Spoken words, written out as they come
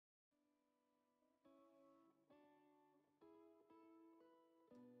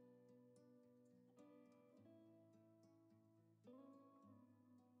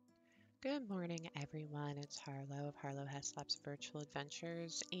Good morning, everyone. It's Harlow of Harlow Heslop's Virtual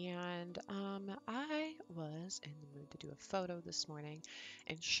Adventures, and I was in the mood to do a photo this morning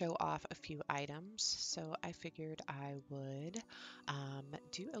and show off a few items. So I figured I would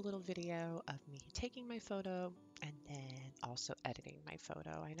do a little video of me taking my photo and then also editing my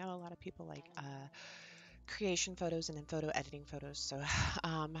photo. I know a lot of people like creation photos and then photo editing photos. So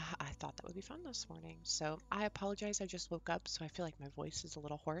I thought that would be fun this morning. So I apologize. I just woke up, so I feel like my voice is a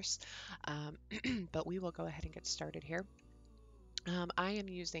little hoarse. Um, but we will go ahead and get started here. I am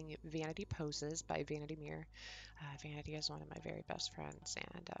using Vanity Poses by Vanity Mirror. Vanity is one of my very best friends,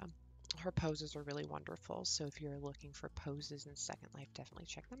 and her poses are really wonderful. So if you're looking for poses in Second Life, definitely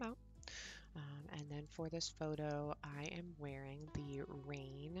check them out. And then for this photo, I am wearing the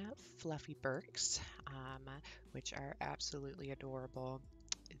Rain Fluffy Birks, which are absolutely adorable.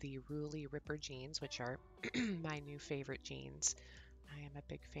 The Ruly Ripper jeans, which are my new favorite jeans. I am a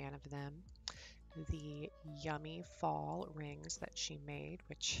big fan of them. The Yummy Fall rings that she made,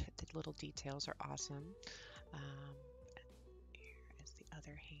 which the little details are awesome. Here is the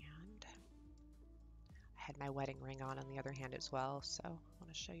other hand. I had my wedding ring on the other hand as well, so I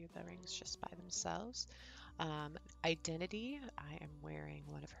want to show you the rings just by themselves. IDTTY, I am wearing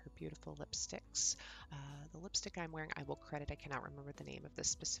one of her beautiful lipsticks. The lipstick I'm wearing, I will credit, I cannot remember the name of this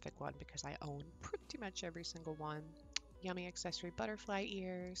specific one because I own pretty much every single one. Yummy Accessory butterfly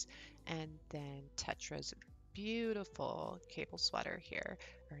ears, and then Tetra's beautiful cable sweater here,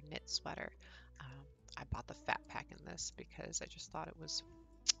 or knit sweater. I bought the fat pack in this because I just thought it was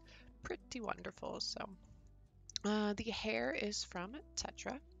pretty wonderful. So the hair is from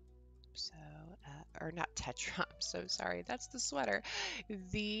Tetra. So, or not Tetra, I'm so sorry, that's the sweater.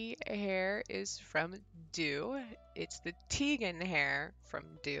 The hair is from Doux. It's the Tegan hair from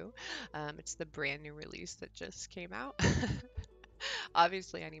Doux. It's the brand new release that just came out.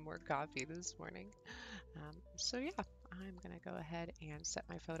 Obviously, I need more coffee this morning. So yeah, I'm gonna go ahead and set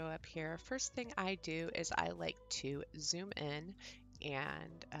my photo up here. First thing I do is I like to zoom in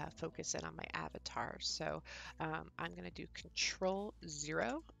and focus in on my avatar. So I'm gonna do Control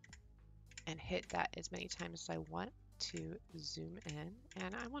 0 and hit that as many times as I want to zoom in.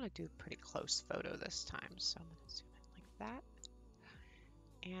 And I want to do a pretty close photo this time. So I'm going to zoom in like that.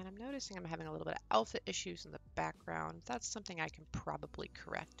 And I'm noticing I'm having a little bit of alpha issues in the background. That's something I can probably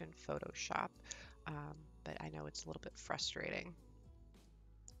correct in Photoshop, but I know it's a little bit frustrating.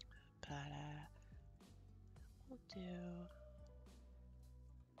 But we'll do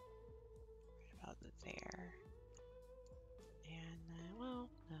right about there. And then, well,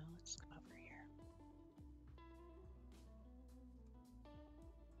 no, let's come over here.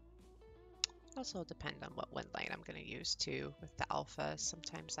 Also depend on what wind light I'm going to use too with the alpha.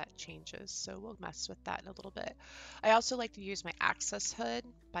 Sometimes that changes, so we'll mess with that in a little bit. I also like to use my Access Hood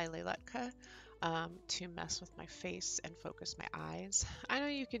by Eyeliner to mess with my face and focus my eyes. I know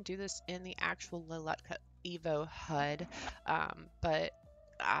you can do this in the actual Eyeliner Evo HUD, but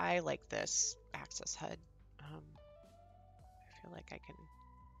I like this Access HUD. I feel like I can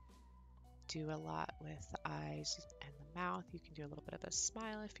do a lot with the eyes and the mouth. You can do a little bit of a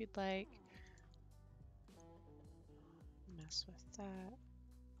smile if you'd like. Mess with that.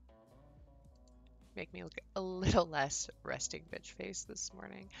 Make me look a little less resting bitch face this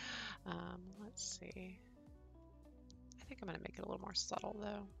morning. Let's see. I think I'm going to make it a little more subtle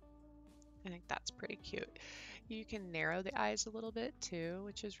though. I think that's pretty cute. You can narrow the eyes a little bit too,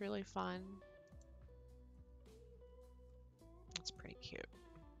 which is really fun. That's pretty cute.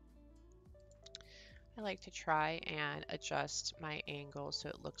 I like to try and adjust my angle so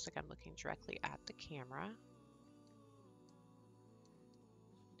it looks like I'm looking directly at the camera.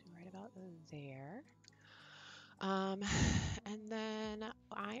 Do right about there. And then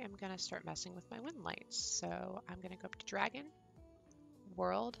I am going to start messing with my wind lights. So I'm going to go up to Dragon,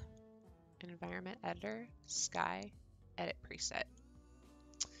 World, Environment Editor, Sky, Edit Preset.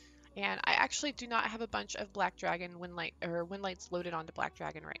 And I actually do not have a bunch of Black Dragon wind lights loaded onto Black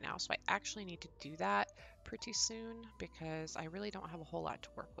Dragon right now. So I actually need to do that pretty soon because I really don't have a whole lot to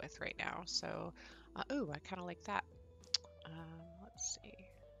work with right now. So, ooh, I kind of like that. Let's see.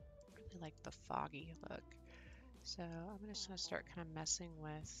 I really like the foggy look. So I'm just going to start kind of messing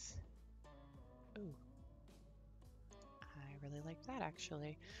with, ooh, I really like that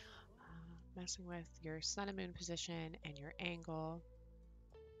actually. Messing with your sun and moon position and your angle.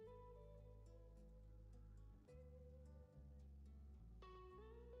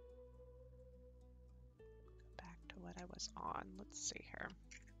 Go back to what I was on. Let's see here.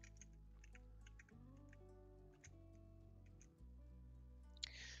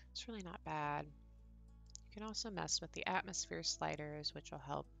 It's really not bad. You can also mess with the atmosphere sliders, which will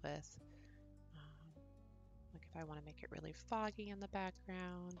help with if I want to make it really foggy in the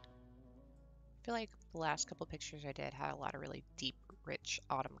background. I feel like the last couple pictures I did had a lot of really deep, rich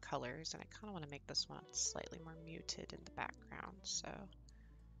autumn colors, and I kind of want to make this one slightly more muted in the background, so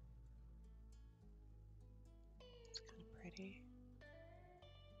it's kind of pretty.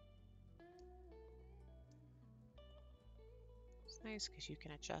 It's nice because you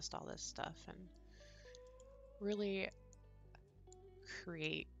can adjust all this stuff and really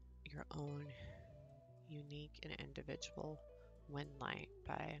create your own unique and individual wind light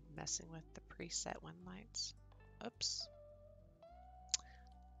by messing with the preset wind lights. Oops.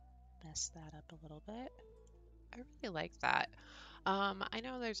 Mess that up a little bit. I really like that. I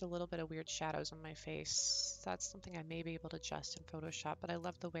know there's a little bit of weird shadows on my face. That's something I may be able to adjust in Photoshop, but I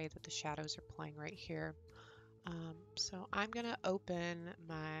love the way that the shadows are playing right here. So I'm gonna open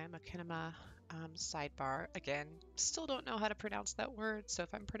my Machinima sidebar. Again, still don't know how to pronounce that word, so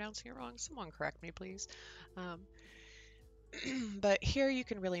if I'm pronouncing it wrong, someone correct me, please. But here you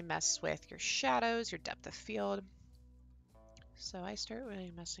can really mess with your shadows, your depth of field. So I start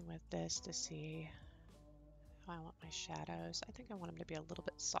really messing with this to see how I want my shadows. I think I want them to be a little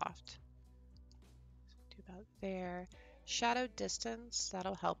bit soft. So do about there. Shadow distance,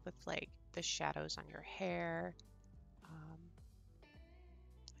 that'll help with like the shadows on your hair. I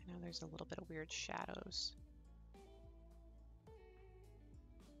know there's a little bit of weird shadows.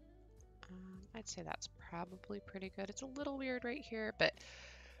 I'd say that's probably pretty good. It's a little weird right here, but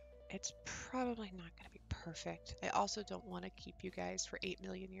it's probably not going to be perfect. I also don't want to keep you guys for 8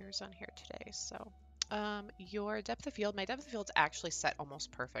 million years on here today. So your depth of field, my depth of field's actually set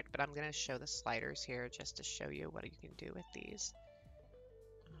almost perfect, but I'm going to show the sliders here just to show you what you can do with these.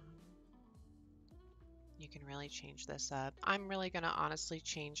 You can really change this up. I'm really going to honestly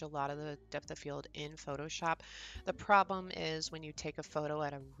change a lot of the depth of field in Photoshop. The problem is when you take a photo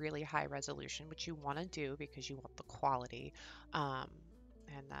at a really high resolution, which you want to do because you want the quality and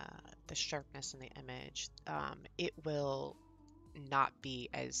the sharpness in the image, it will not be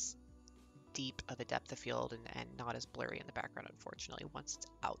as deep of a depth of field and not as blurry in the background, unfortunately, once it's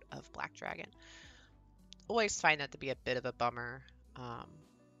out of Black Dragon. Always find that to be a bit of a bummer.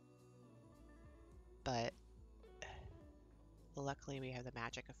 But luckily we have the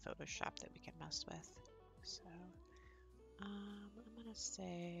magic of Photoshop that we can mess with. So I'm gonna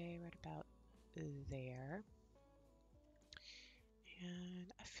say right about there.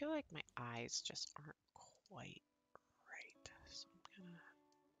 And I feel like my eyes just aren't quite right. So I'm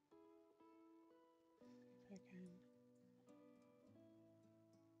gonna see if I can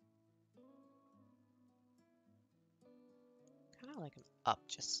kind of like them up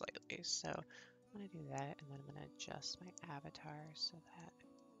just slightly. So I'm gonna do that, and then I'm gonna adjust my avatar so that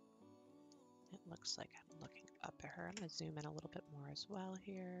it looks like I'm looking up at her. I'm gonna zoom in a little bit more as well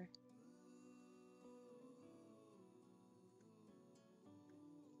here.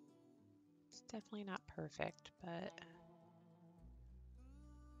 It's definitely not perfect, but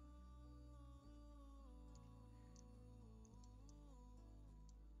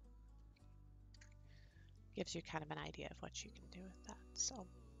gives you kind of an idea of what you can do with that. So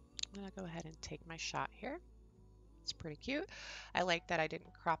I'm gonna go ahead and take my shot here. It's pretty cute. I like that I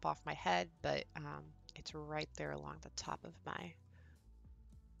didn't crop off my head, but it's right there along the top of my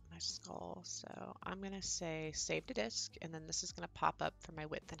skull. So I'm gonna say save to disk, and then this is gonna pop up for my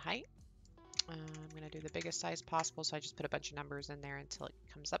width and height. I'm gonna do the biggest size possible, so I just put a bunch of numbers in there until it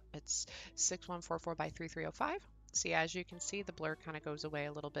comes up. It's 6144 by 3305. See, as you can see, the blur kind of goes away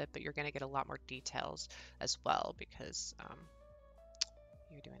a little bit, but you're gonna get a lot more details as well because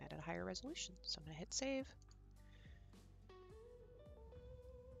you're doing it at a higher resolution. So I'm gonna hit save.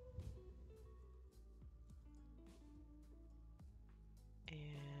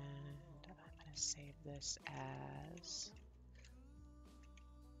 And I'm gonna save this as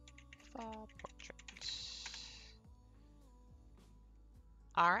fall portrait.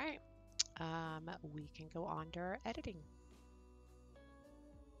 All right, we can go on to our editing.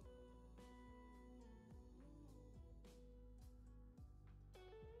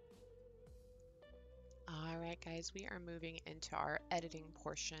 All right, guys, we are moving into our editing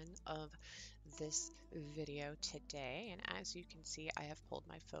portion of this video today. And as you can see, I have pulled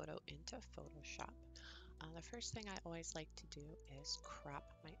my photo into Photoshop. The first thing I always like to do is crop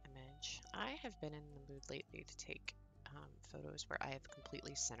my image. I have been in the mood lately to take photos where I have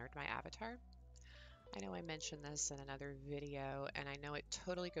completely centered my avatar. I know I mentioned this in another video, and I know it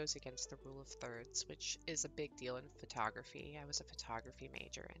totally goes against the rule of thirds, which is a big deal in photography. I was a photography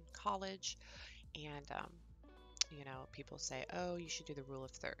major in college, and you know, people say, oh, you should do the rule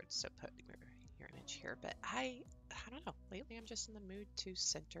of thirds, so put your image here. But I don't know, lately I'm just in the mood to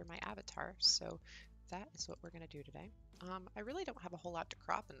center my avatar. So that is what we're going to do today. I really don't have a whole lot to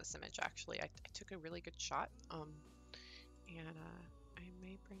crop in this image, actually. I took a really good shot. And I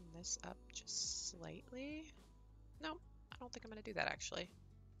may bring this up just slightly. No, I don't think I'm going to do that, actually.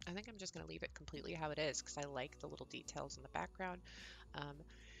 I think I'm just going to leave it completely how it is because I like the little details in the background.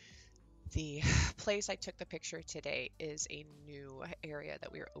 The place I took the picture today is a new area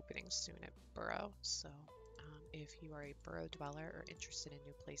that we are opening soon at Borough. So if you are a Borough dweller or interested in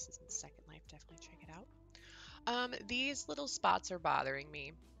new places in Second Life, definitely check it out. These little spots are bothering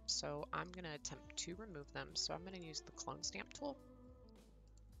me, so I'm going to attempt to remove them. So I'm going to use the clone stamp tool.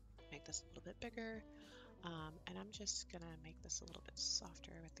 Make this a little bit bigger. And I'm just going to make this a little bit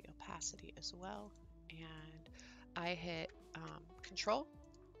softer with the opacity as well. And I hit Control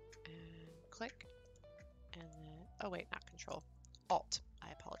and click, and then, oh wait, not Control, Alt,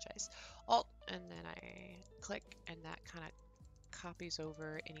 I apologize. Alt, and then I click, and that kind of copies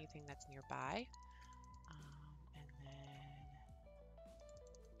over anything that's nearby. And then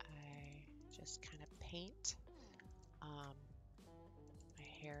I just kind of paint my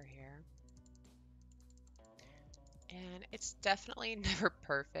hair here. And it's definitely never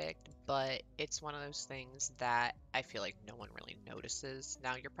perfect, but it's one of those things that I feel like no one really notices.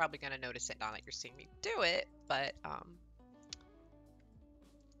 Now, you're probably going to notice it now that you're seeing me do it, but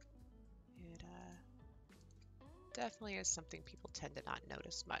it definitely is something people tend to not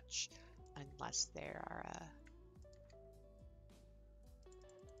notice much unless they are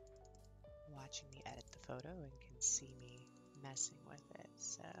watching me edit the photo and can see me messing with it.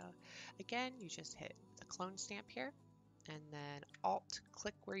 So again, you just hit the clone stamp here, and then Alt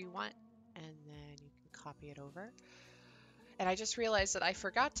click where you want, and then you can copy it over. And I just realized that I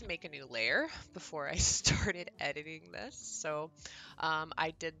forgot to make a new layer before I started editing this. So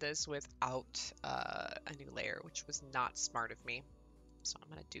I did this without a new layer, which was not smart of me. So I'm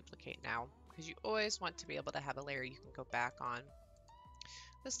going to duplicate now, because you always want to be able to have a layer you can go back on.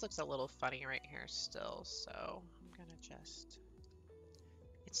 This looks a little funny right here still, so I'm going to just,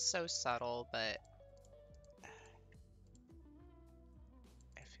 it's so subtle, but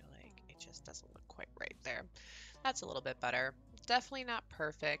I feel like it just doesn't look quite right there. That's a little bit better. Definitely not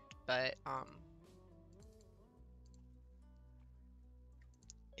perfect, but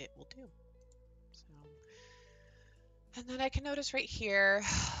it will do. So, and then I can notice right here,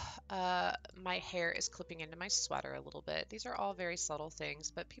 my hair is clipping into my sweater a little bit. These are all very subtle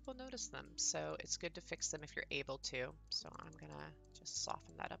things, but people notice them, so it's good to fix them if you're able to. So I'm gonna just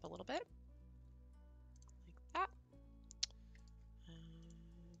soften that up a little bit, like that.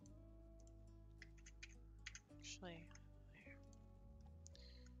 Actually,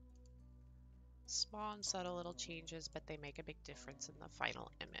 small and subtle little changes, but they make a big difference in the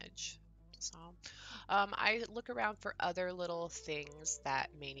final image. So I look around for other little things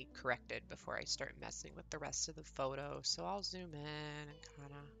that may need corrected before I start messing with the rest of the photo. So I'll zoom in and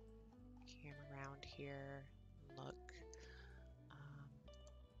kind of cam around here and look.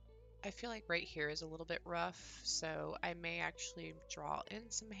 I feel like right here is a little bit rough, so I may actually draw in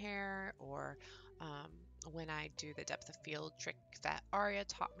some hair, or when I do the depth of field trick that Aria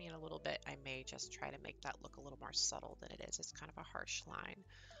taught me in a little bit, I may just try to make that look a little more subtle than it is. It's kind of a harsh line.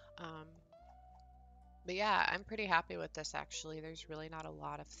 But yeah, I'm pretty happy with this actually. There's really not a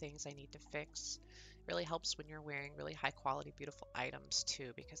lot of things I need to fix. It really helps when you're wearing really high quality, beautiful items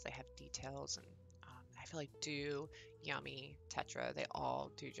too, because they have details, and I feel like Doux, Yummy, Tetra, they all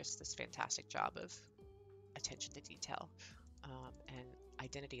do just this fantastic job of attention to detail, and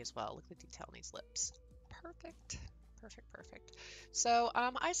identity as well. Look at the detail in these lips. Perfect. Perfect, perfect. So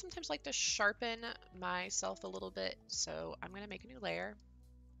I sometimes like to sharpen myself a little bit, so I'm going to make a new layer.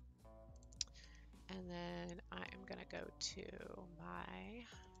 And then I am going to go to my,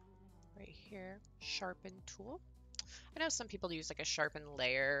 right here, sharpen tool. I know some people use like a sharpen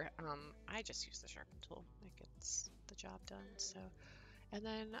layer. I just use the sharpen tool. It gets the job done. So, and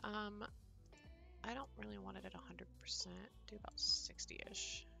then I don't really want it at 100%. Do about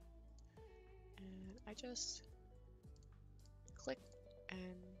 60-ish. And I just click and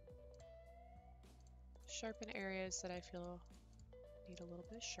sharpen areas that I feel need a little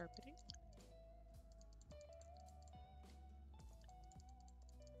bit of sharpening.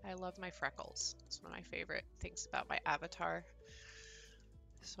 I love my freckles. It's one of my favorite things about my avatar.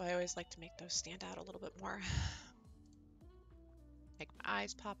 So I always like to make those stand out a little bit more. Make my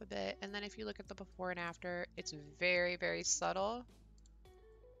eyes pop a bit. And then if you look at the before and after, it's very, very subtle,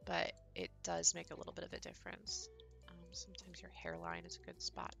 but it does make a little bit of a difference. Sometimes your hairline is a good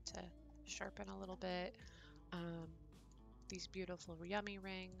spot to sharpen a little bit. These beautiful yummy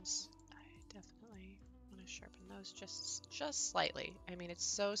rings, I definitely want to sharpen those just slightly. I mean, it's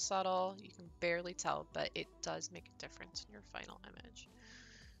so subtle, you can barely tell, but it does make a difference in your final image.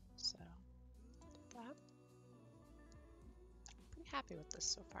 So, did that. Pretty happy with this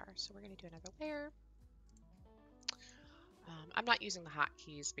so far. So we're going to do another layer. I'm not using the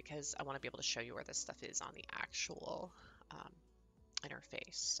hotkeys because I want to be able to show you where this stuff is on the actual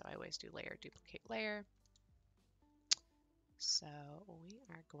interface. So I always do layer, duplicate layer. So we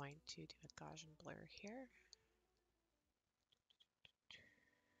are going to do a Gaussian blur here.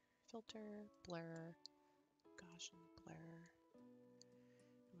 Filter, blur, Gaussian blur.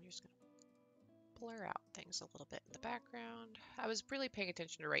 And we're just going to blur out things a little bit in the background. I was really paying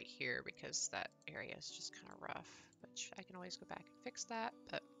attention to right here because that area is just kind of rough, which I can always go back and fix that,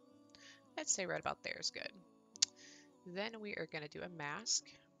 but I'd say right about there is good. Then we are going to do a mask.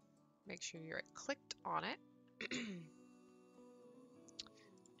 Make sure you're clicked on it.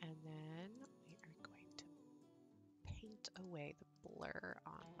 And then we are going to paint away the blur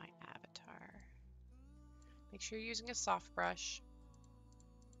on my avatar. Make sure you're using a soft brush.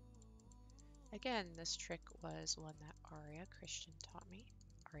 Again, this trick was one that Aria Christian taught me.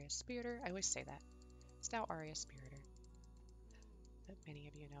 Aria Spiritor, I always say that. It's now Aria Spiritor, but many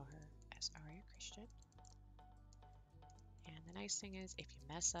of you know her as Aria Christian. And the nice thing is, if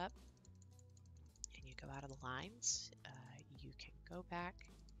you mess up and you go out of the lines, you can go back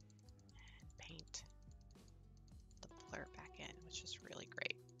and paint the blur back in, which is really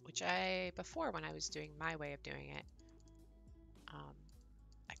great. Which before when I was doing my way of doing it,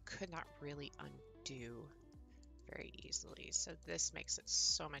 I could not really undo very easily. So this makes it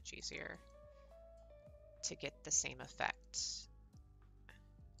so much easier to get the same effect.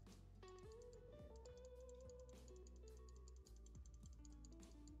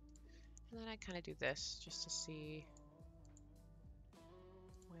 And then I kind of do this just to see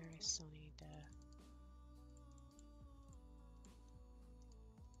where I still need to.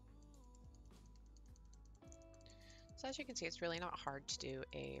 So as you can see, it's really not hard to do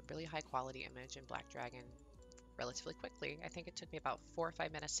a really high quality image in Black Dragon relatively quickly. I think it took me about 4 or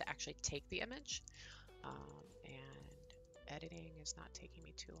 5 minutes to actually take the image, and editing is not taking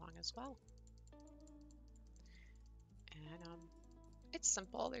me too long as well. And it's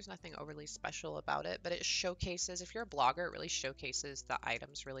simple, there's nothing overly special about it, but it showcases, if you're a blogger, it really showcases the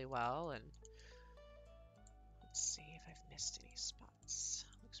items really well. And let's see if I've missed any spots.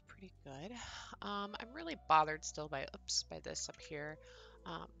 Looks pretty good. I'm really bothered still by this up here.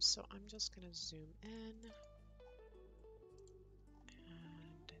 So I'm just gonna zoom in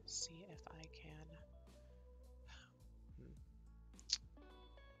and see if I can.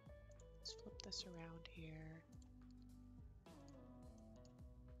 Let's flip this around here.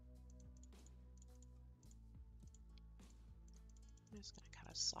 I'm just going to kind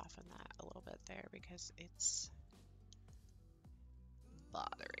of soften that a little bit there because it's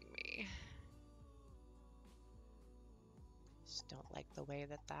bothering me. Just don't like the way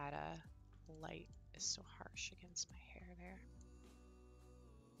that light is so harsh against my hair there.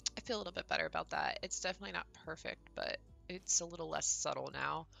 I feel a little bit better about that. It's definitely not perfect, but it's a little less subtle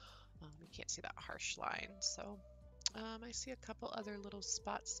now. You can't see that harsh line. So I see a couple other little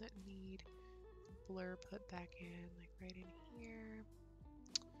spots that need blur put back in, like right in here.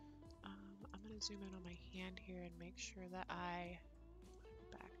 I'm going to zoom in on my hand here and make sure that I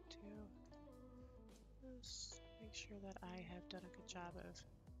go back to this, make sure that I have done a good job of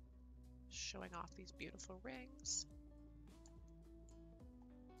showing off these beautiful rings.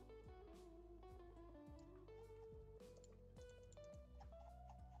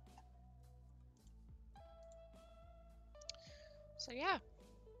 So yeah,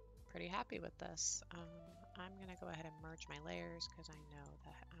 pretty happy with this. I'm gonna go ahead and merge my layers because I know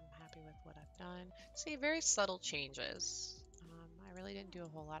that I'm happy with what I've done. See, very subtle changes. I really didn't do a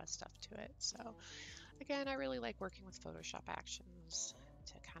whole lot of stuff to it. So again, I really like working with Photoshop actions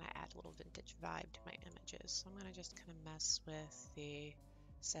to kind of add a little vintage vibe to my images. So I'm gonna just kind of mess with the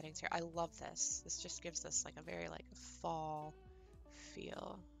settings here. I love this. This just gives this like a very like fall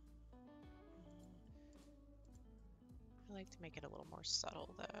feel. I like to make it a little more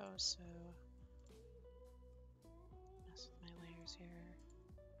subtle though, so mess with my layers here.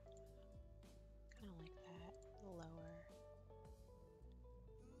 Kind of like that, lower.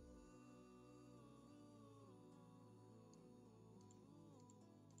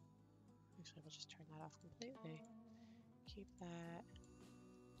 Actually, we'll just turn that off completely. Keep that.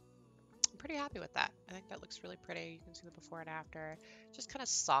 I'm pretty happy with that. I think that looks really pretty. You can see the before and after. Just kind of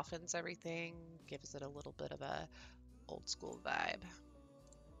softens everything, gives it a little bit of a old school vibe.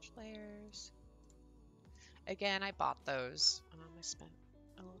 Layers. Again, I bought those. I spent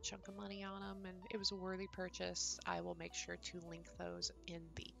a little chunk of money on them, and it was a worthy purchase. I will make sure to link those in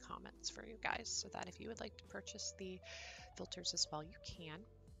the comments for you guys so that if you would like to purchase the filters as well, you can.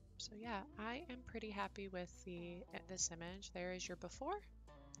 So yeah, I am pretty happy with this image. There is your before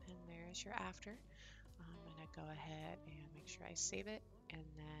and there is your after. I'm gonna go ahead and make sure I save it and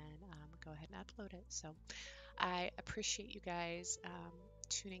then go ahead and upload it. So I appreciate you guys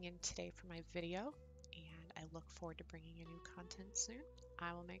tuning in today for my video, and I look forward to bringing you new content soon.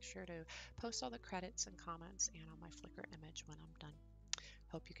 I will make sure to post all the credits and comments and on my Flickr image when I'm done.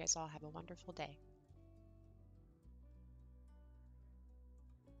 Hope you guys all have a wonderful day.